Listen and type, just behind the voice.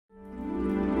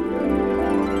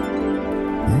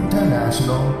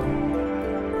International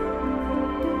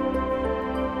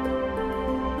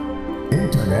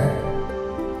Internet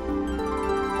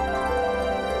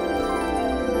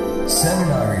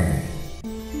Seminary.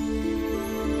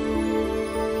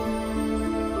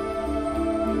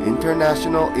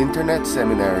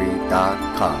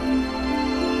 InternationalInternetSeminary.com.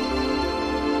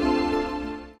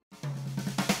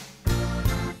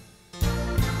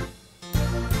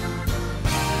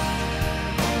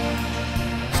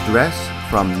 Stress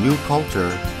from New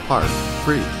Culture, Part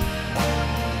 3.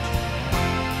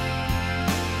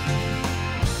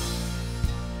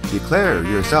 Declare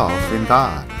yourself in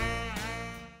God.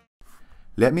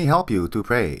 Let me help you to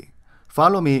pray.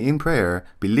 Follow me in prayer,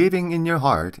 believing in your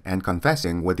heart and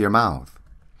confessing with your mouth.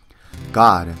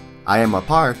 God, I am a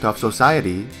part of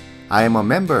society. I am a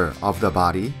member of the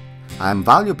body. I am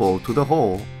valuable to the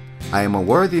whole. I am a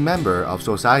worthy member of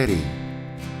society.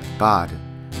 God,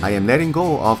 I am letting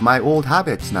go of my old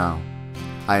habits now.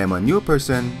 I am a new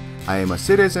person. I am a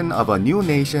citizen of a new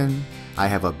nation. I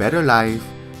have a better life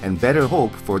and better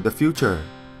hope for the future.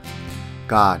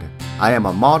 God, I am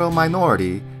a model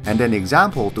minority and an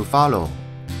example to follow.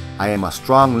 I am a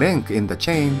strong link in the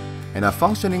chain and a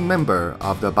functioning member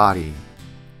of the body.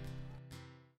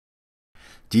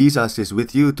 Jesus is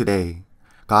with you today.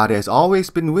 God has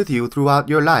always been with you throughout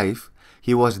your life.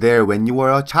 He was there when you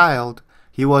were a child.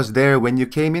 He was there when you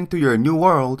came into your new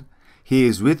world. He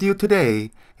is with you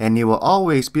today, and He will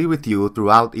always be with you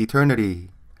throughout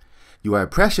eternity. You are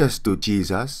precious to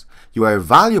Jesus. You are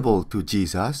valuable to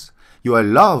Jesus. You are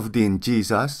loved in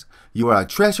Jesus. You are a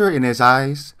treasure in His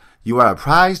eyes. You are a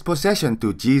prized possession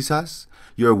to Jesus.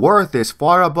 Your worth is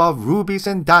far above rubies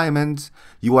and diamonds.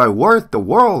 You are worth the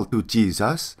world to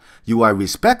Jesus. You are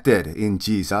respected in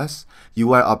Jesus.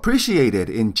 You are appreciated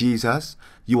in Jesus.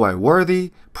 You are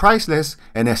worthy, priceless,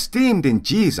 and esteemed in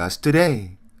Jesus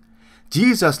today.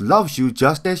 Jesus loves you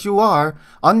just as you are,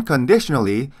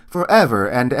 unconditionally, forever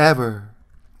and ever.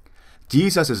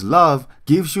 Jesus' love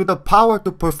gives you the power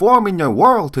to perform in your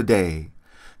world today.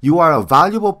 You are a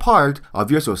valuable part of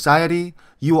your society.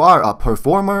 You are a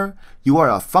performer. You are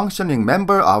a functioning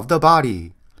member of the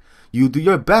body. You do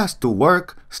your best to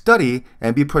work, study,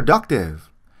 and be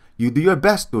productive. You do your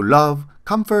best to love,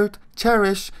 comfort,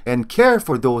 cherish, and care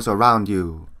for those around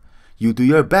you. You do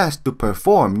your best to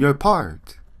perform your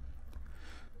part.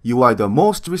 You are the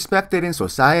most respected in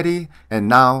society, and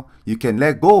now you can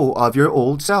let go of your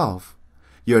old self.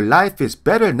 Your life is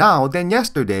better now than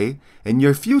yesterday, and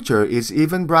your future is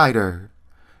even brighter.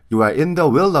 You are in the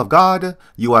will of God.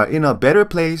 You are in a better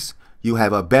place. You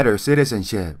have a better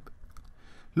citizenship.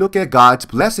 Look at God's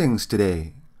blessings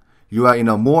today. You are in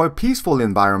a more peaceful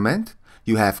environment.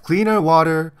 You have cleaner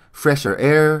water, fresher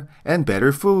air, and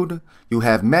better food. You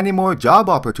have many more job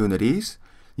opportunities.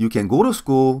 You can go to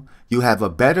school. You have a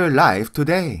better life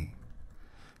today.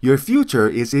 Your future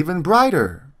is even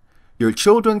brighter. Your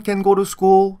children can go to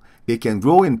school. They can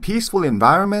grow in peaceful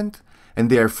environment, and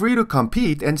they are free to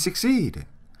compete and succeed.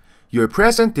 Your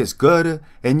present is good,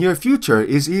 and your future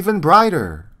is even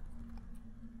brighter.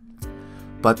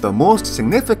 But the most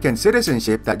significant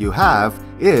citizenship that you have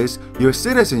is your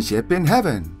citizenship in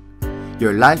heaven.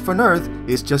 Your life on earth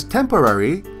is just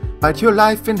temporary, but your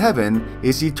life in heaven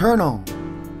is eternal.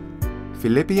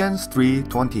 Philippians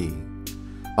 3:20.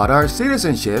 But our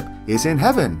citizenship is in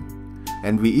heaven,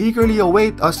 and we eagerly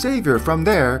await a Savior from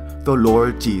there, the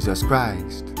Lord Jesus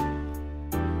Christ.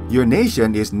 Your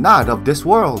nation is not of this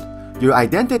world. Your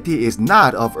identity is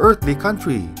not of earthly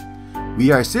country. We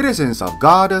are citizens of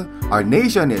God, our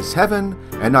nation is heaven,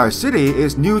 and our city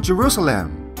is New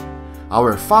Jerusalem.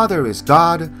 Our Father is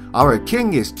God, our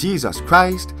King is Jesus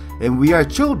Christ, and we are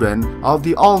children of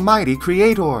the Almighty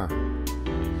Creator.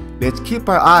 Let's keep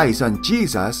our eyes on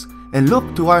Jesus and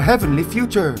look to our heavenly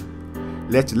future.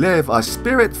 Let's live a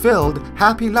spirit-filled,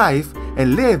 happy life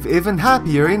and live even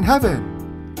happier in heaven.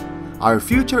 Our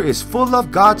future is full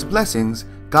of God's blessings,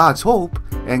 God's hope,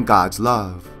 and God's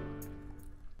love.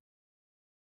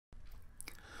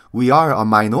 We are a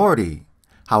minority.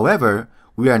 However,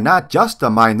 we are not just a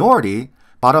minority,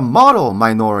 but a model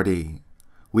minority.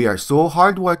 We are so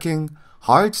hardworking,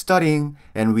 hard studying,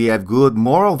 and we have good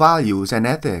moral values and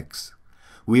ethics.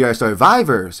 We are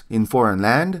survivors in foreign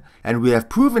land, and we have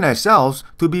proven ourselves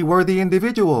to be worthy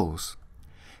individuals.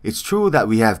 It's true that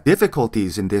we have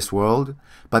difficulties in this world,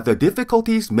 but the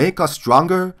difficulties make us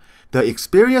stronger, the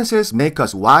experiences make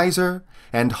us wiser,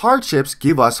 and hardships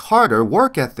give us harder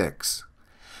work ethics.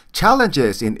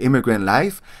 Challenges in immigrant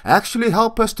life actually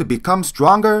help us to become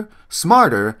stronger,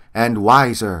 smarter, and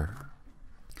wiser.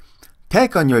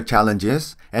 Take on your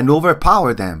challenges and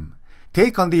overpower them.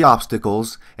 Take on the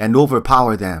obstacles and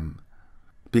overpower them.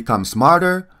 become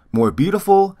smarter, more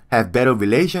beautiful, have better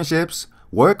relationships,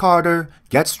 work harder,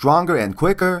 get stronger and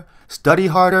quicker, study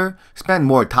harder, spend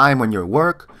more time on your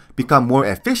work, become more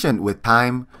efficient with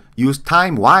time, use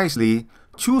time wisely,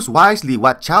 choose wisely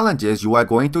what challenges you are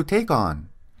going to take on.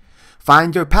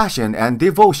 Find your passion and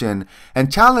devotion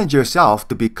and challenge yourself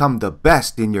to become the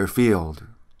best in your field.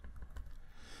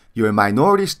 Your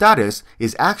minority status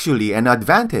is actually an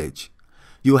advantage.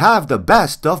 You have the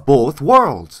best of both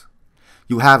worlds.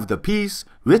 You have the peace,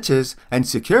 riches, and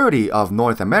security of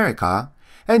North America,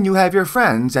 and you have your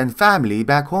friends and family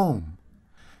back home.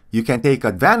 You can take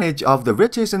advantage of the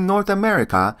riches in North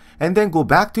America and then go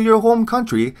back to your home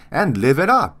country and live it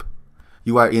up.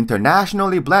 You are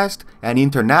internationally blessed and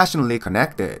internationally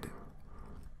connected.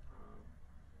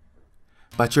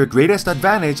 But your greatest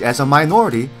advantage as a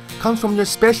minority comes from your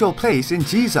special place in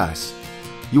Jesus.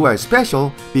 You are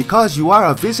special because you are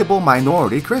a visible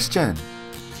minority Christian.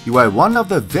 You are one of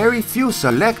the very few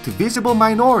select visible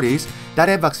minorities that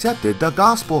have accepted the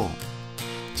gospel.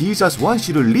 Jesus wants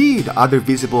you to lead other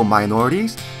visible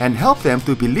minorities and help them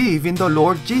to believe in the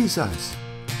Lord Jesus.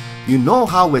 You know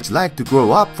how it's like to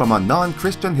grow up from a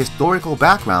non-Christian historical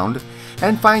background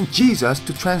and find Jesus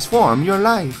to transform your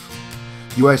life.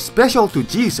 You are special to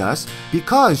Jesus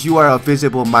because you are a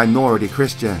visible minority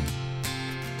Christian.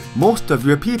 Most of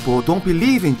your people don't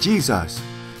believe in Jesus.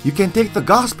 You can take the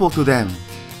gospel to them.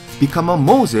 Become a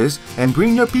Moses and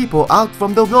bring your people out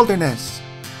from the wilderness.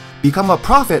 Become a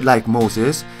prophet like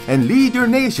Moses and lead your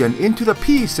nation into the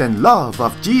peace and love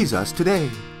of Jesus today.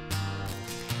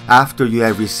 After you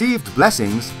have received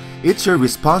blessings, it's your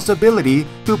responsibility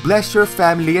to bless your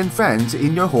family and friends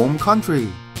in your home country.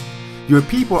 Your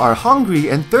people are hungry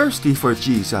and thirsty for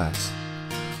Jesus.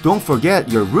 Don't forget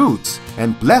your roots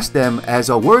and bless them as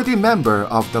a worthy member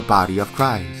of the body of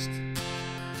Christ.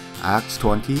 Acts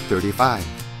 20:35.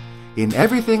 In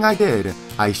everything I did,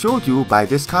 I showed you by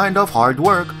this kind of hard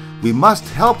work, we must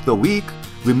help the weak,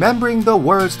 remembering the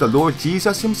words the Lord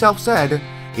Jesus himself said,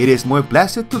 "It is more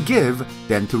blessed to give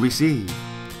than to receive."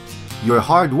 Your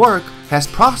hard work has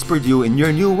prospered you in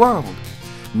your new world.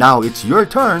 Now it's your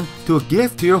turn to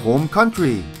give to your home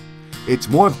country. It's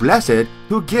more blessed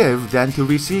to give than to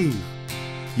receive.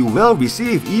 You will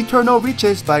receive eternal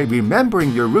riches by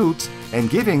remembering your roots and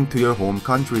giving to your home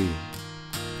country.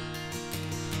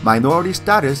 Minority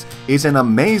status is an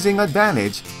amazing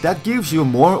advantage that gives you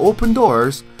more open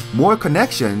doors, more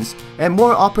connections, and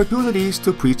more opportunities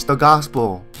to preach the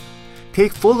gospel.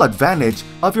 Take full advantage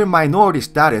of your minority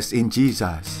status in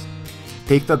Jesus.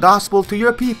 Take the gospel to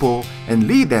your people and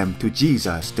lead them to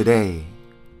Jesus today.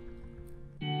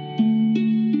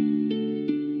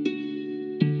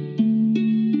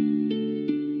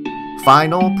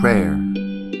 Final prayer.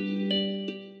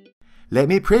 Let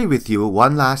me pray with you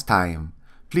one last time.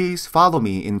 Please follow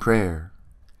me in prayer.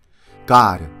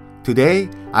 God, today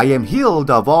I am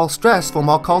healed of all stress from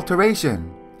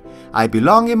acculturation. I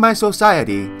belong in my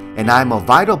society and I am a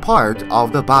vital part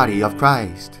of the body of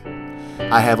Christ.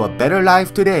 I have a better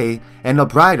life today and a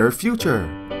brighter future.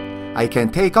 I can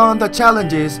take on the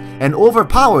challenges and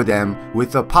overpower them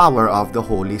with the power of the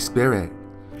Holy Spirit.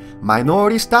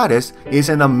 Minority status is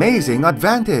an amazing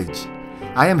advantage.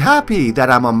 I am happy that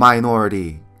I'm a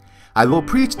minority. I will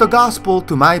preach the gospel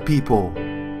to my people.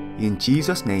 In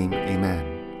Jesus' name, amen.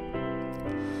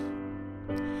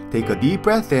 Take a deep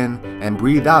breath in and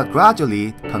breathe out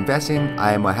gradually, confessing,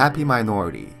 I am a happy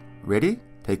minority. Ready?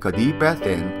 Take a deep breath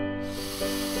in.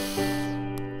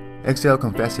 Exhale,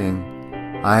 confessing,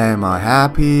 I am a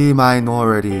happy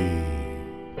minority.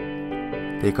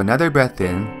 Take another breath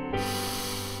in.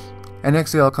 And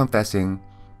exhale, confessing,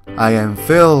 I am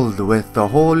filled with the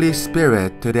Holy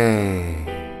Spirit today.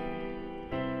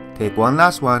 Take one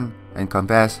last one and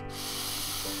confess,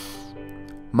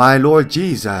 my Lord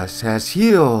Jesus has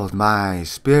healed my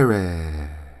spirit.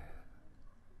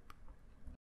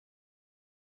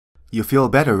 You feel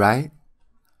better, right?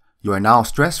 You are now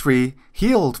stress-free,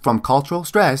 healed from cultural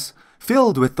stress,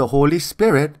 filled with the Holy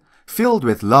Spirit, filled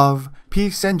with love,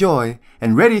 peace, and joy,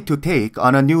 and ready to take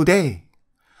on a new day.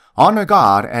 Honor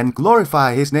God and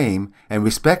glorify His name and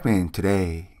respect Him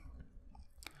today.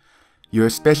 Your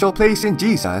special place in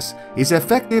Jesus is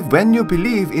effective when you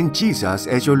believe in Jesus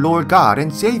as your Lord God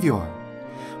and Savior.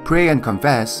 Pray and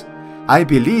confess, I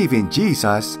believe in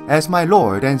Jesus as my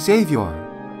Lord and Savior.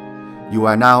 You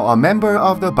are now a member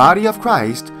of the body of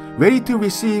Christ, ready to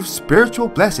receive spiritual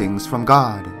blessings from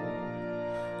God.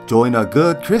 Join a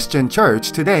good Christian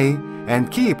church today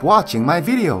and keep watching my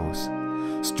videos.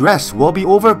 Stress will be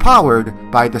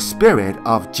overpowered by the Spirit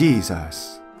of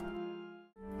Jesus.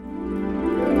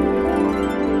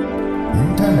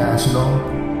 International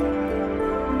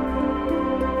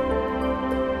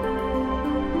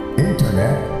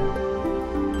Internet.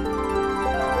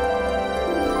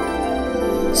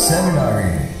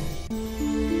 Seminary.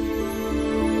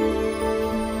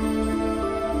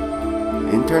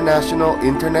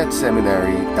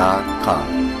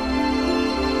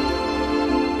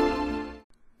 InternationalInternetSeminary.com.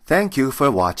 Thank you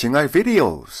for watching our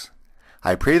videos.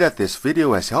 I pray that this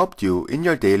video has helped you in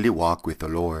your daily walk with the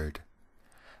Lord.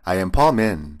 I am Paul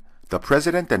Min, the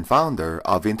president and founder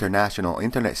of International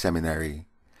Internet Seminary.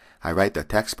 I write the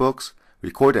textbooks,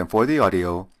 record them for the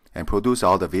audio, and produce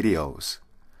all the videos.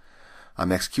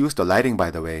 Excuse the lighting, by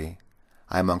the way.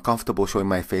 I'm uncomfortable showing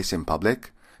my face in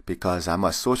public because I'm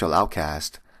a social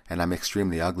outcast and I'm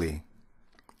extremely ugly.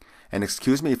 And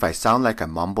excuse me if I sound like I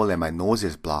mumble and my nose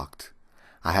is blocked.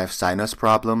 I have sinus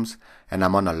problems and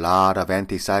I'm on a lot of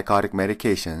antipsychotic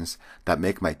medications that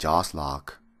make my jaws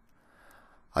lock.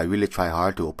 I really try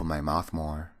hard to open my mouth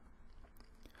more.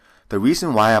 The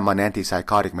reason why I'm on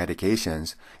antipsychotic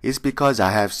medications is because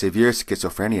I have severe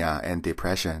schizophrenia and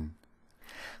depression.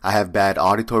 I have bad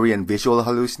auditory and visual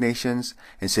hallucinations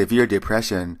and severe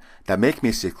depression that make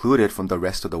me secluded from the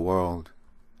rest of the world.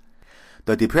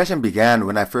 The depression began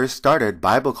when I first started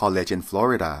Bible college in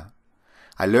Florida.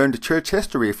 I learned church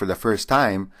history for the first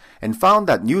time and found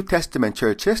that New Testament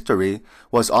church history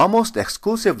was almost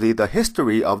exclusively the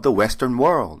history of the Western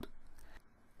world.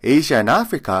 Asia and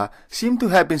Africa seemed to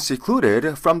have been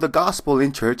secluded from the gospel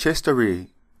in church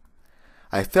history.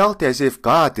 I felt as if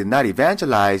God did not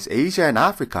evangelize Asia and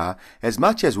Africa as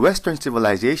much as Western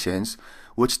civilizations,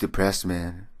 which depressed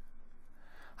me.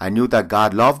 I knew that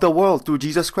God loved the world through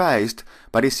Jesus Christ,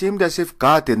 but it seemed as if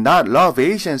God did not love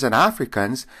Asians and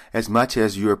Africans as much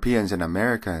as Europeans and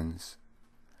Americans.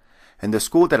 And the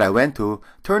school that I went to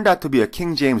turned out to be a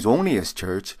King James onlyist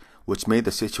church, which made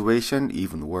the situation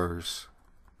even worse.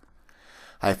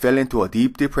 I fell into a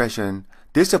deep depression,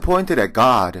 disappointed at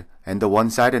God and the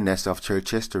one-sidedness of church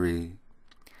history.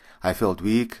 I felt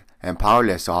weak and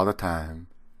powerless all the time.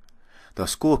 The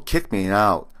school kicked me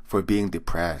out for being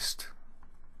depressed.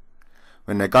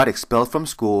 When I got expelled from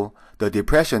school, the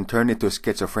depression turned into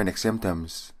schizophrenic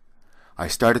symptoms. I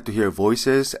started to hear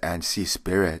voices and see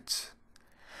spirits.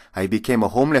 I became a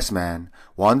homeless man,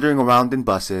 wandering around in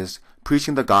buses,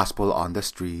 preaching the gospel on the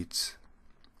streets.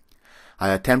 I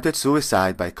attempted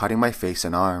suicide by cutting my face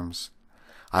and arms.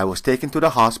 I was taken to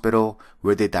the hospital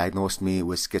where they diagnosed me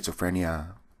with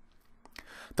schizophrenia.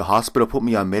 The hospital put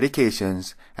me on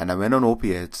medications and I went on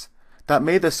opiates that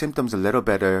made the symptoms a little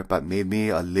better but made me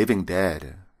a living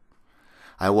dead.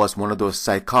 I was one of those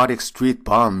psychotic street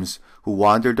bums who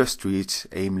wandered the streets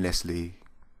aimlessly.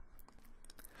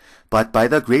 But by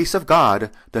the grace of God,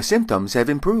 the symptoms have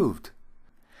improved.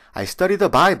 I studied the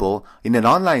Bible in an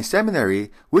online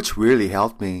seminary which really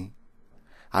helped me.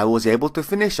 I was able to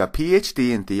finish a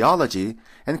PhD in theology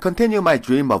and continue my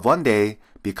dream of one day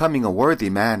becoming a worthy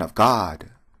man of God.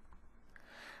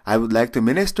 I would like to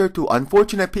minister to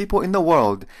unfortunate people in the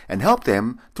world and help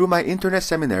them through my internet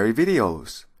seminary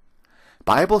videos.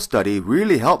 Bible study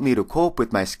really helped me to cope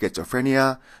with my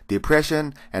schizophrenia,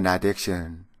 depression, and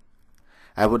addiction.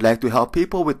 I would like to help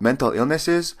people with mental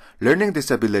illnesses, learning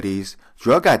disabilities,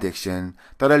 drug addiction,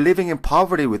 that are living in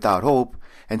poverty without hope,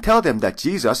 and tell them that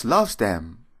Jesus loves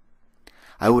them.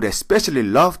 I would especially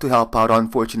love to help out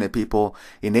unfortunate people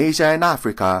in Asia and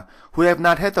Africa who have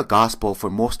not had the gospel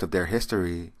for most of their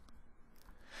history.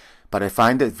 But I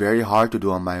find it very hard to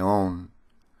do on my own.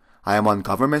 I am on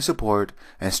government support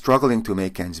and struggling to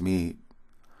make ends meet.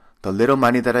 The little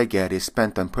money that I get is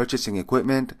spent on purchasing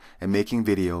equipment and making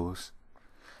videos.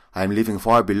 I am living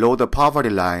far below the poverty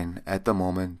line at the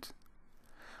moment.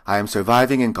 I am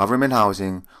surviving in government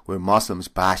housing where Muslims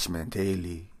bash me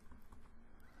daily.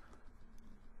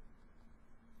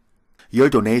 Your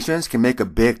donations can make a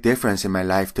big difference in my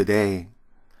life today.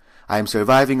 I am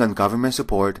surviving on government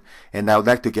support and I would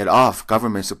like to get off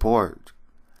government support.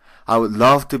 I would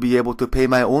love to be able to pay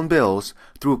my own bills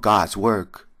through God's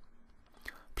work.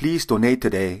 Please donate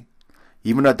today.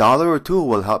 Even $1 or $2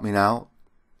 will help me out.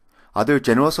 Other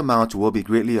generous amounts will be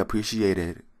greatly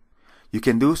appreciated. You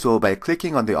can do so by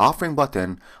clicking on the offering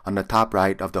button on the top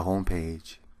right of the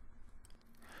homepage.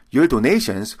 Your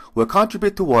donations will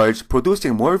contribute towards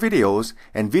producing more videos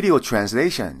and video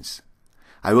translations.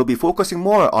 I will be focusing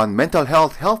more on mental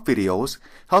health videos,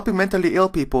 helping mentally ill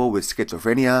people with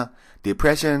schizophrenia,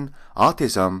 depression,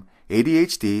 autism,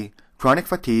 ADHD, chronic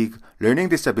fatigue, learning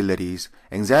disabilities,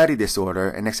 anxiety disorder,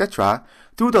 and etc.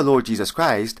 through the Lord Jesus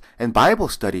Christ and Bible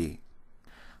study.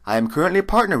 I am currently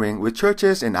partnering with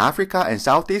churches in Africa and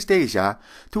Southeast Asia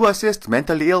to assist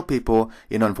mentally ill people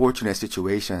in unfortunate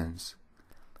situations.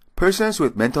 Persons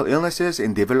with mental illnesses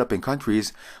in developing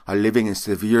countries are living in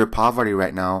severe poverty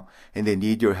right now, and they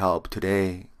need your help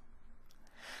today.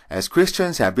 As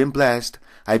Christians have been blessed,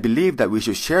 I believe that we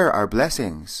should share our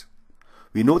blessings.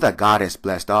 We know that God has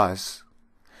blessed us.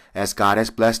 As God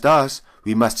has blessed us,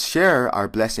 we must share our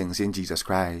blessings in Jesus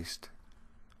Christ.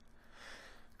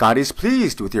 God is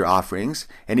pleased with your offerings,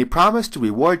 and He promised to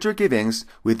reward your givings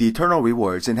with eternal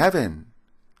rewards in heaven.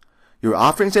 Your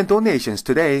offerings and donations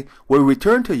today will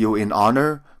return to you in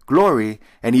honor, glory,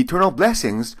 and eternal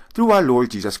blessings through our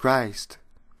Lord Jesus Christ.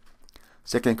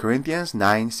 2 Corinthians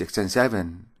 9, 6 and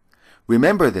 7.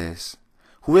 Remember this: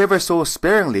 whoever sows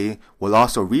sparingly will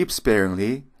also reap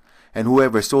sparingly, and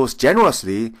whoever sows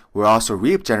generously will also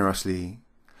reap generously.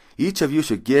 Each of you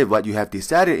should give what you have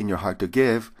decided in your heart to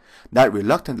give, not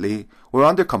reluctantly or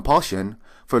under compulsion,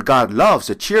 for God loves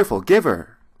a cheerful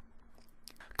giver.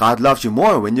 God loves you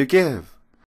more when you give.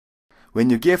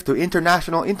 When you give to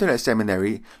International Internet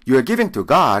Seminary, you are giving to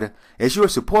God as you are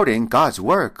supporting God's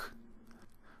work.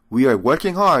 We are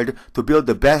working hard to build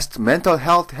the best mental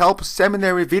health help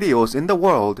seminary videos in the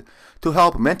world to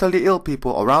help mentally ill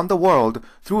people around the world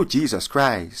through Jesus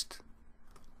Christ.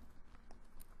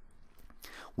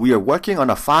 We are working on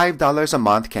a $5 a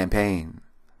month campaign.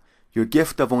 Your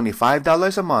gift of only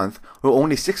 $5 a month or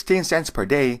only 16 cents per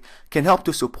day can help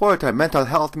to support our mental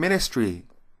health ministry.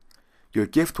 Your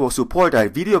gift will support our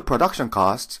video production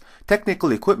costs,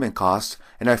 technical equipment costs,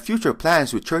 and our future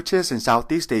plans with churches in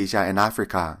Southeast Asia and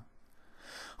Africa.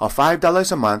 A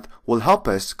 $5 a month will help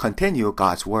us continue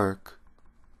God's work.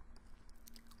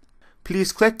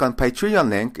 Please click on Patreon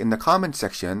link in the comment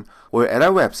section or at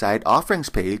our website offerings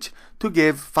page to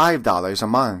give $5 a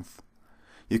month.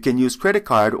 You can use credit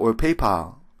card or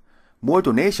PayPal. More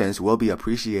donations will be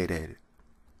appreciated.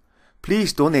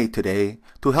 Please donate today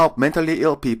to help mentally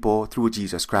ill people through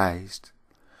Jesus Christ.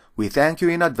 We thank you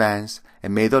in advance,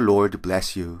 and may the Lord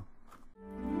bless you.